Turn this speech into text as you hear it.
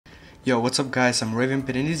Yo, what's up guys, I'm Revimp,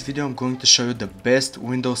 and in this video I'm going to show you the best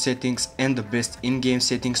Windows settings and the best in-game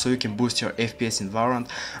settings so you can boost your FPS in Valorant.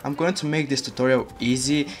 I'm going to make this tutorial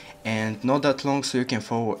easy and not that long so you can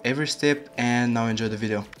follow every step, and now enjoy the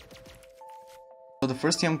video. So the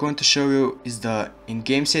first thing I'm going to show you is the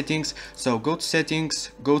in-game settings. So go to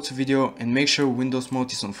settings, go to video, and make sure Windows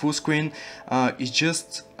mode is on full screen. It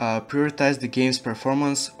just prioritize the game's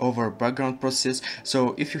performance over background process.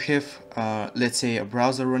 So if you have let's say a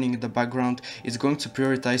browser running in the background, it's going to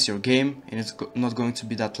prioritize your game and it's not going to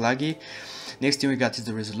be that laggy. Next thing we got is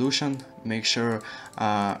the resolution. Make sure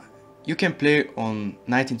you can play on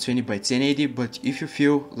 1920 by 1080, but if you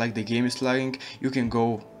feel like the game is lagging, you can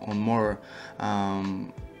go on more,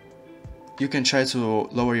 you can try to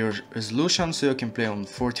lower your resolution so you can play on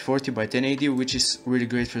 4040 by 1080, which is really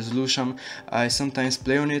great resolution. I sometimes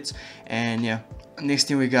play on it, and yeah. Next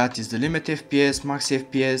thing we got is the limit FPS, max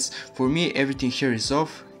FPS. For me, everything here is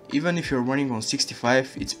off. Even if you're running on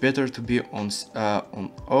 65, it's better to be on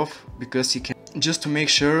off, because you can, just to make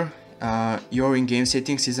sure your in-game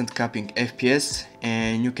settings isn't capping FPS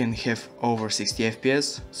and you can have over 60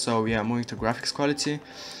 FPS. So yeah, moving to graphics quality.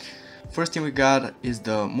 First thing we got is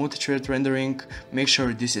the multi-thread rendering. Make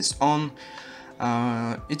sure this is on.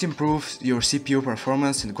 It improves your CPU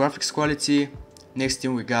performance and graphics quality. Next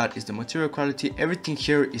thing we got is the material quality. Everything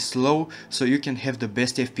here is low so you can have the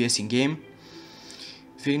best FPS in game.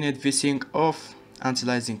 Vignette VSync off,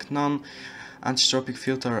 anti-aliasing none, anti-tropic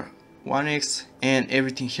filter 1x, and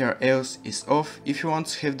everything here else is off. If you want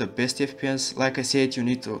to have the best FPS, like I said, you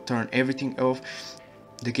need to turn everything off.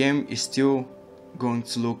 The game is still going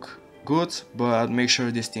to look good, but make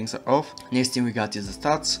sure these things are off. Next thing we got is the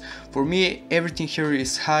stats. For me, everything here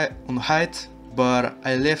is high on height, but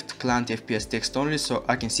I left client FPS text only so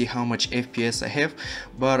I can see how much FPS I have,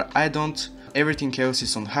 but I don't. Everything else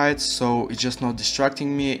is on height, so it's just not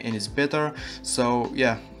distracting me and it's better. So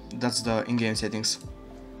yeah, that's the in-game settings.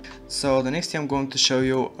 So the next thing I'm going to show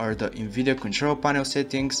you are the Nvidia control panel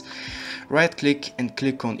settings. Right click and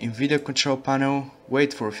click on Nvidia control panel,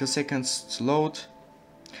 wait for a few seconds to load.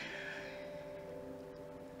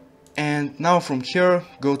 And now from here,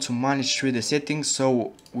 go to manage 3D settings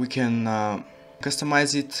so we can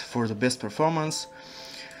customize it for the best performance.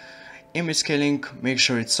 Image scaling, make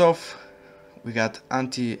sure it's off. We got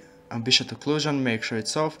anti-ambient occlusion, make sure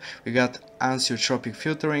it's off. We got anisotropic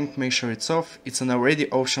filtering, make sure it's off. It's an already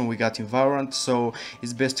option we got in Valorant, so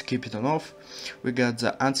it's best to keep it on off. We got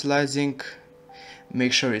the anti-aliasing,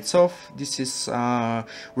 make sure it's off. This is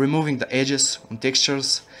removing the edges on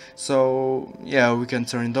textures, so yeah, we can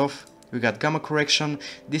turn it off. We got gamma correction.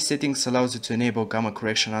 This settings allows you to enable gamma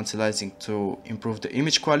correction anti-aliasing to improve the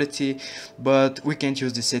image quality, but we can't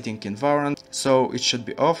use this setting in Valorant, so it should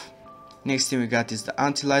be off. Next thing we got is the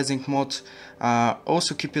anti-aliasing mode.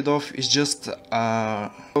 Also keep it off. It's just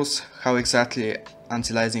shows how exactly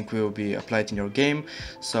anti-aliasing will be applied in your game.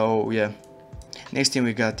 So yeah. Next thing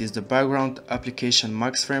we got is the background application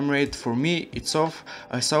max frame rate. For me, it's off.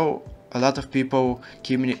 I saw a lot of people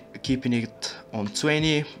keeping it on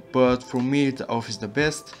 20, but for me the off is the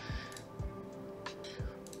best.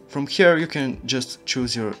 From here you can just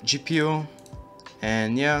choose your GPU,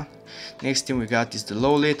 and yeah. Next thing we got is the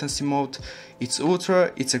low latency mode. It's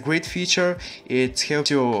ultra, it's a great feature. It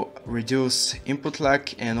helps you reduce input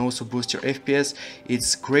lag and also boost your FPS.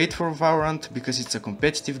 It's great for Valorant because it's a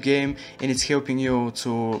competitive game and it's helping you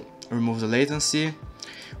to remove the latency.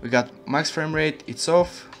 We got max frame rate, it's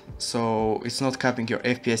off, so it's not capping your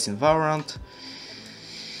FPS in Valorant.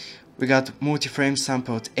 We got multi-frame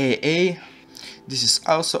sampled AA. This is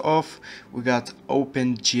also off. We got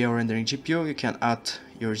open GL rendering GPU. You can add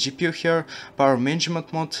your GPU here. Power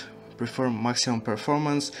management mode, prefer maximum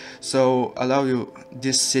performance. So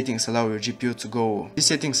these settings allow your GPU to go. These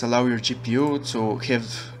settings allow your GPU to have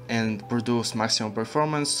and produce maximum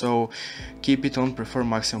performance. So keep it on prefer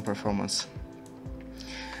maximum performance.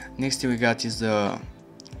 Next thing we got is the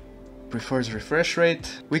preferred refresh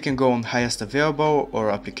rate. We can go on highest available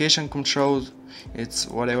or application control. It's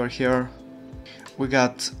whatever here. We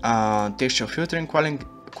got texture filtering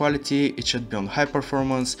quality, it should be on high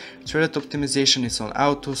performance. Thread optimization is on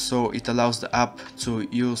auto, so it allows the app to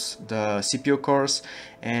use the CPU cores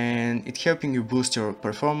and it's helping you boost your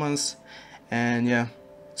performance. And yeah,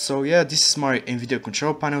 so yeah, this is my Nvidia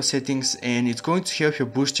control panel settings and it's going to help you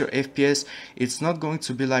boost your FPS. It's not going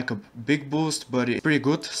to be like a big boost, but it's pretty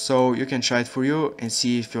good, so you can try it for you and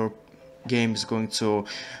see if your game is going to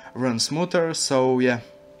run smoother. So yeah.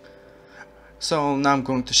 So now I'm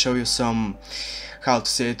going to show you some, how to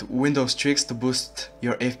say it, Windows tricks to boost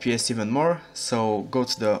your FPS even more. So go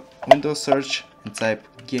to the Windows search and type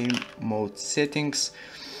game mode settings.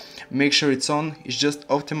 make sure it's on. It's just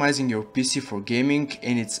optimizing your PC for gaming,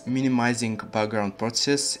 and it's minimizing background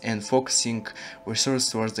process and focusing resources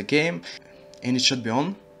towards the game, and it should be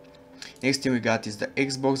on. Next thing we got is the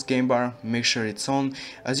Xbox game bar. Make sure it's on.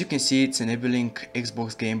 As you can see, it's enabling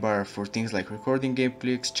Xbox game bar for things like recording game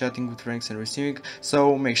clicks, chatting with friends and receiving,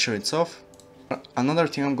 so make sure it's off. Another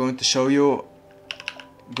thing I'm going to show you,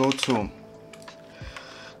 go to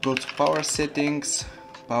power settings,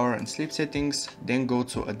 power and sleep settings, then go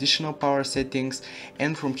to additional power settings,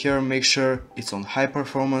 and from here make sure it's on high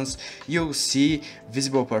performance. You'll see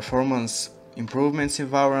visible performance improvements in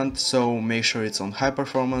Valorant, so make sure it's on high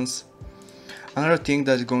performance. Another thing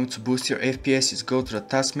that is going to boost your FPS is go to the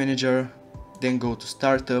task manager, then go to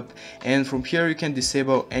startup, and from here you can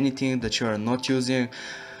disable anything that you are not using.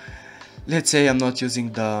 Let's say I'm not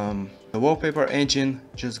using the wallpaper engine,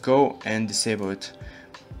 just go and disable it.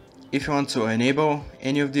 If you want to enable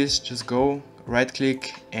any of this, just go right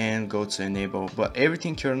click and go to enable, but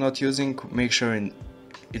everything you're not using, make sure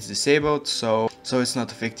it's disabled so it's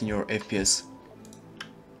not affecting your FPS.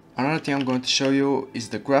 Another thing I'm going to show you is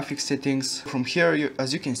the graphics settings. From here,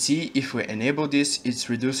 as you can see, if we enable this, it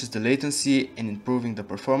reduces the latency and improving the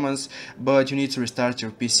performance, but you need to restart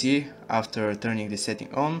your PC after turning the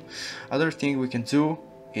setting on. Other thing we can do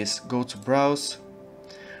is go to browse.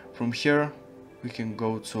 From here we can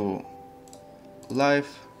go to live,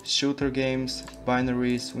 shooter games,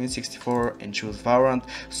 binaries, Win64, and choose Valorant,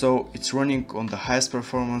 so it's running on the highest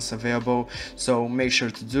performance available, so make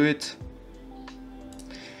sure to do it.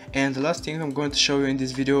 And the last thing I'm going to show you in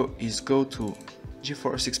this video is go to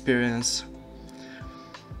GeForce Experience.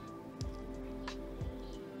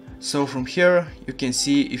 So from here you can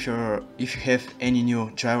see if you have any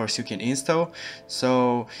new drivers you can install.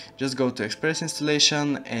 So just go to Express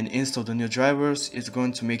installation and install the new drivers. It's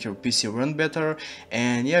going to make your PC run better.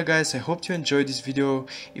 And yeah guys, I hope you enjoyed this video.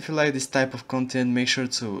 If you like this type of content, make sure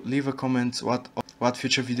to leave a comment what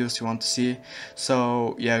future videos you want to see.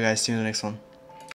 So yeah guys, see you in the next one.